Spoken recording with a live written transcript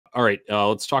All right,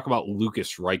 let's talk about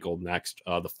Lukas Reichel next.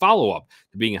 The follow-up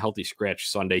to being a healthy scratch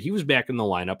Sunday. He was back in the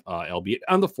lineup, albeit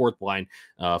on the fourth line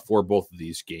for both of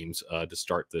these games to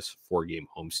start this 4-game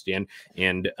homestand.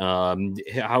 And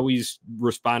how he's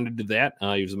responded to that,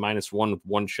 he was a -1 with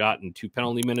 1 shot and 2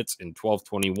 penalty minutes in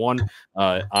 12:21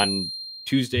 on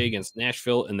Tuesday against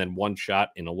Nashville, and then 1 shot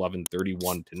in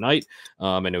 11:31 tonight.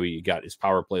 I know he got his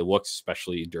power play looks,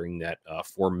 especially during that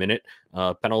 4-minute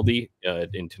penalty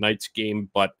in tonight's game.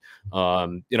 But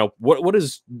what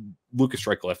does Lukas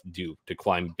Reichel have to do to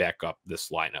climb back up this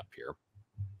lineup here?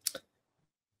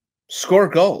 Score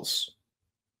goals.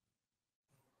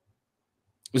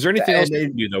 Is there anything else he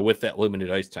can do though with that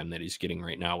limited ice time that he's getting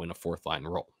right now in a fourth line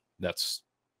role? That's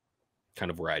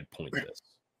kind of where I'd point this.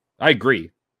 I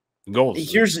agree.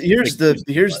 Goals. Here's the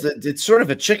it's sort of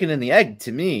a chicken and the egg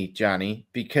to me, Johnny,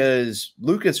 because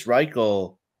Lukas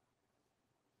Reichel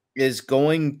is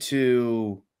going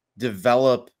to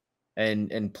develop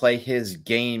and play his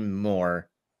game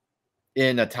more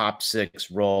in a top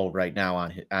 6 role right now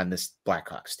on this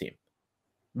Blackhawks team.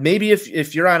 Maybe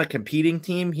if you're on a competing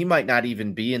team, he might not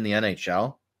even be in the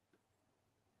NHL.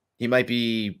 He might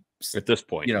be at this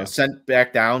point, sent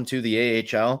back down to the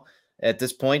AHL at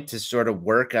this point to sort of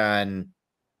work on,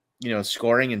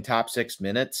 scoring in top 6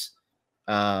 minutes.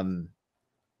 I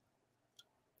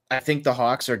think the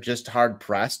Hawks are just hard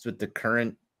pressed with the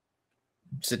current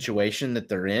situation that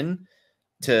they're in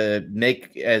to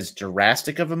make as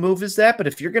drastic of a move as that. But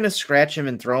if you're going to scratch him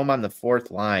and throw him on the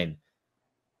fourth line,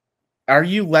 are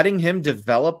you letting him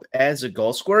develop as a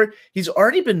goal scorer? He's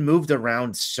already been moved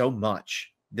around so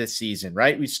much this season,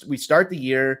 right? We start the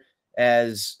year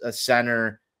as a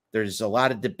center. There's a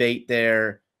lot of debate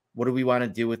there. What do we want to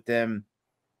do with him?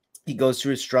 He goes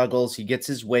through his struggles. He gets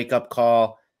his wake-up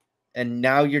call. And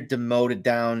now you're demoted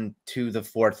down to the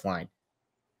fourth line.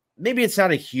 Maybe it's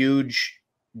not a huge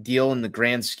deal in the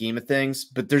grand scheme of things,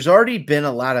 but there's already been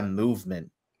a lot of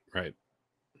movement. Right.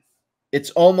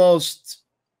 It's almost,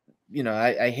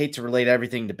 I hate to relate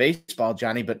everything to baseball,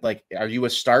 Johnny, but are you a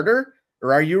starter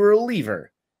or are you a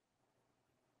reliever?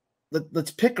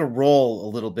 Let's pick a role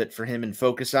a little bit for him and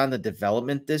focus on the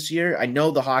development this year. I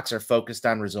know the Hawks are focused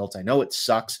on results. I know it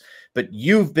sucks, but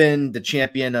you've been the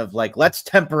champion of let's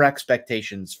temper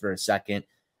expectations for a second.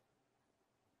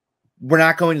 We're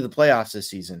not going to the playoffs this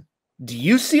season. Do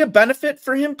you see a benefit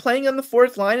for him playing on the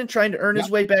fourth line and trying to earn his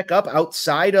way back up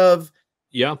outside of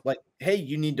hey,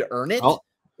 you need to earn it?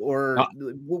 Or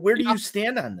where do you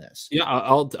stand on this? Yeah,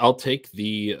 I'll take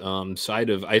the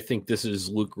side of I think this is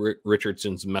Luke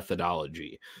Richardson's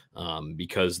methodology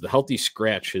because the healthy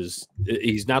scratch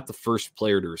he's not the first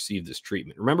player to receive this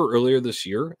treatment. Remember earlier this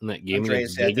year in that game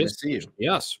against Vegas?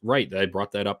 Yes, right. I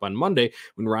brought that up on Monday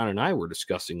when Ron and I were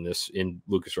discussing this in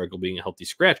Lukas Reichel being a healthy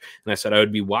scratch, and I said I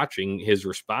would be watching his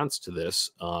response to this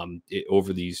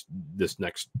over this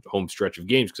next home stretch of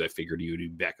games because I figured he would be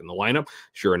back in the lineup.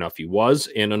 Sure enough, he was,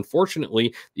 and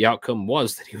unfortunately, the outcome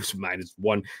was that he was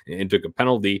 -1 and took a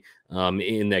penalty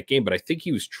in that game. But I think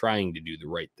he was trying to do the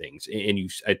right things. And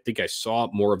I think I saw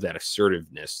more of that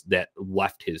assertiveness that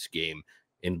left his game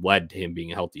and led to him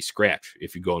being a healthy scratch.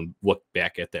 If you go and look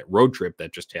back at that road trip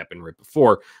that just happened right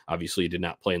before, obviously he did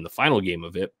not play in the final game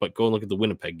of it, but go and look at the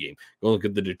Winnipeg game, go and look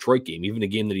at the Detroit game, even a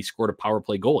game that he scored a power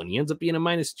play goal, and he ends up being a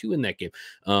 -2 in that game.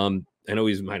 I know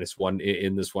he's -1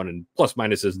 in this one, and plus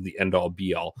minus isn't the end all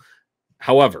be all.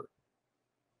 However,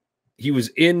 he was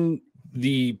in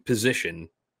the position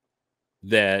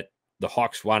that the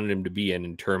Hawks wanted him to be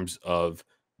in terms of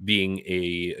being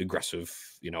a aggressive,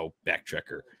 back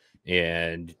checker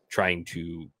and trying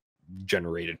to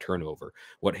generate a turnover,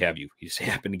 what have you. He's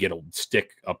happened to get a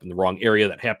stick up in the wrong area.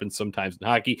 That happens sometimes in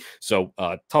hockey. So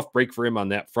tough break for him on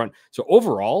that front. So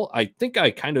overall, I think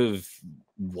I kind of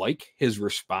like his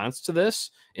response to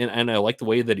this, and I like the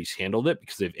way that he's handled it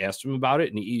because they've asked him about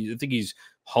it, and I think he's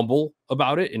humble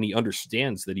about it, and he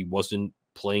understands that he wasn't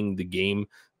playing the game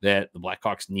that the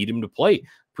Blackhawks need him to play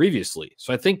previously.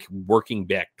 So I think working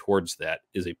back towards that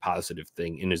is a positive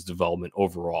thing in his development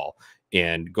overall.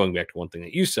 And going back to one thing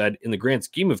that you said, in the grand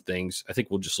scheme of things, I think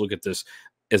we'll just look at this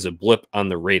as a blip on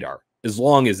the radar, as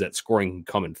long as that scoring can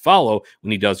come and follow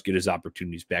when he does get his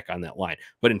opportunities back on that line.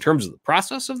 But in terms of the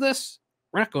process of this,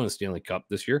 we're not going to Stanley Cup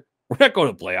this year. We're not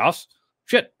going to playoffs.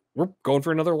 Shit, we're going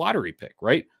for another lottery pick,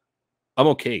 right? I'm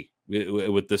okay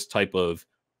with this type of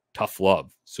tough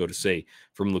love, so to say,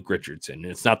 from Luke Richardson. And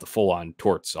it's not the full-on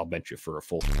torts, I'll bet you, for a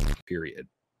full period,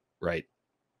 right?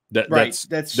 That's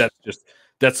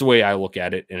the way I look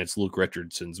at it, and it's Luke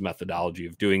Richardson's methodology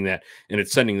of doing that, and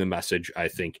it's sending the message, I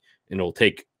think, and it'll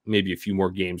take maybe a few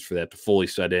more games for that to fully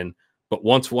set in, But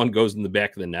once one goes in the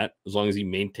back of the net, as long as he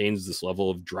maintains this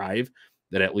level of drive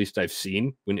that at least I've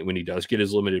seen when he does get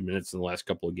his limited minutes in the last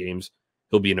couple of games,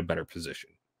 he'll be in a better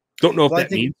position. Don't know if that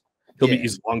means he'll be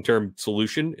his long-term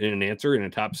solution and an answer in a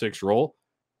top 6 role,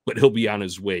 but he'll be on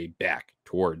his way back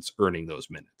towards earning those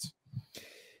minutes.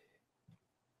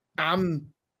 I'm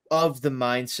of the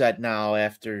mindset now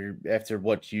after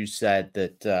what you said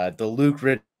that the Luke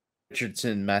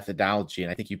Richardson methodology,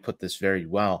 and I think you put this very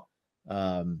well,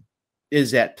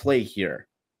 is at play here.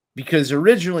 Because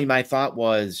originally my thought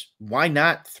was, why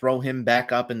not throw him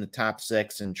back up in the top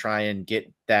 6 and try and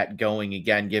get that going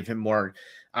again, give him more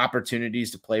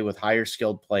opportunities to play with higher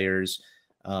skilled players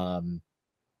to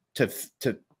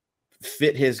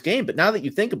fit his game. But now that you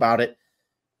think about it,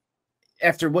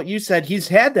 after what you said, he's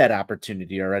had that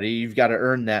opportunity already. You've got to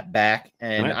earn that back.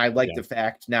 And I like the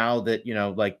fact now that,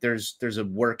 like there's a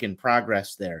work in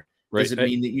progress there. Right. Does it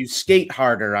mean that you skate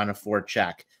harder on a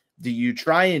forecheck? Do you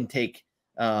try and take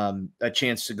a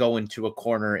chance to go into a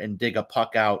corner and dig a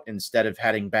puck out instead of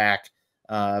heading back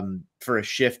for a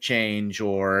shift change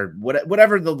or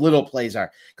whatever the little plays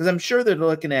are? Because I'm sure they're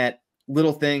looking at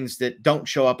little things that don't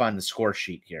show up on the score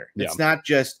sheet here. Yeah. It's not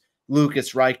just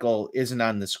Lukas Reichel isn't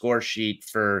on the score sheet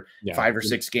for 5 or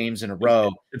 6 games in a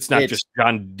row. It's not just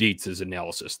John Dietz's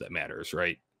analysis that matters,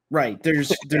 right? Right.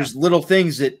 There's little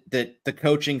things that the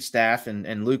coaching staff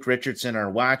and Luke Richardson are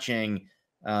watching,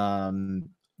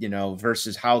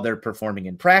 versus how they're performing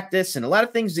in practice, and a lot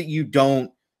of things that you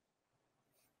don't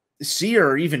see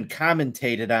or even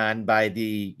commentated on by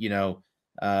the,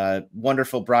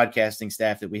 wonderful broadcasting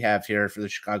staff that we have here for the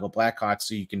Chicago Blackhawks.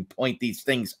 So you can point these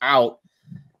things out.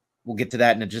 We'll get to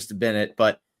that in just a minute,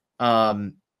 but that's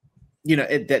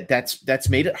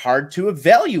made it hard to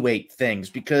evaluate things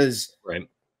because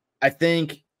I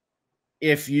think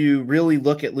if you really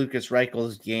look at Lukas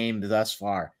Reichel's game thus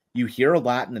far, you hear a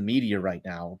lot in the media right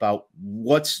now about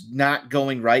what's not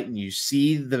going right, and you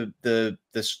see the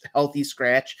healthy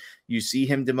scratch. You see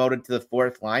him demoted to the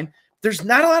 4th line. There's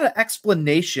not a lot of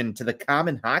explanation to the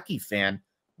common hockey fan.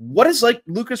 What is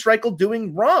Lukas Reichel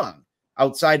doing wrong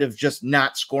outside of just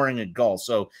not scoring a goal?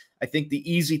 So I think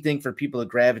the easy thing for people to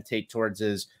gravitate towards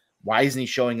is, why isn't he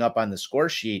showing up on the score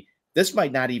sheet? This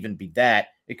might not even be that.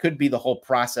 It could be the whole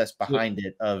process behind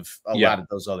it of a lot of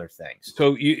those other things.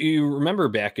 So you remember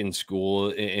back in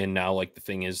school, and now the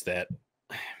thing is that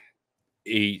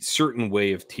a certain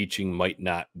way of teaching might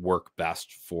not work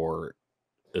best for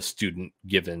a student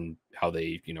given how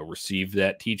they, receive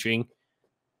that teaching.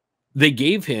 They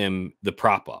gave him the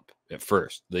prop up at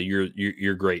first.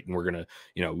 You're great, and we're gonna,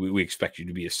 we expect you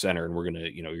to be a center, and we're gonna,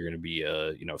 you're gonna be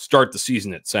start the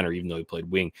season at center, even though he played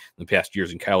wing in the past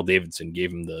years. And Kyle Davidson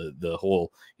gave him the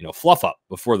whole fluff up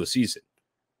before the season.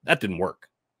 That didn't work.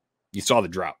 You saw the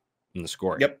drop in the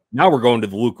scoring. Yep. Now we're going to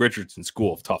the Luke Richardson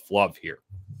school of tough love here.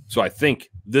 So I think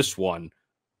this one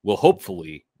will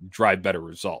hopefully drive better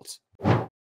results.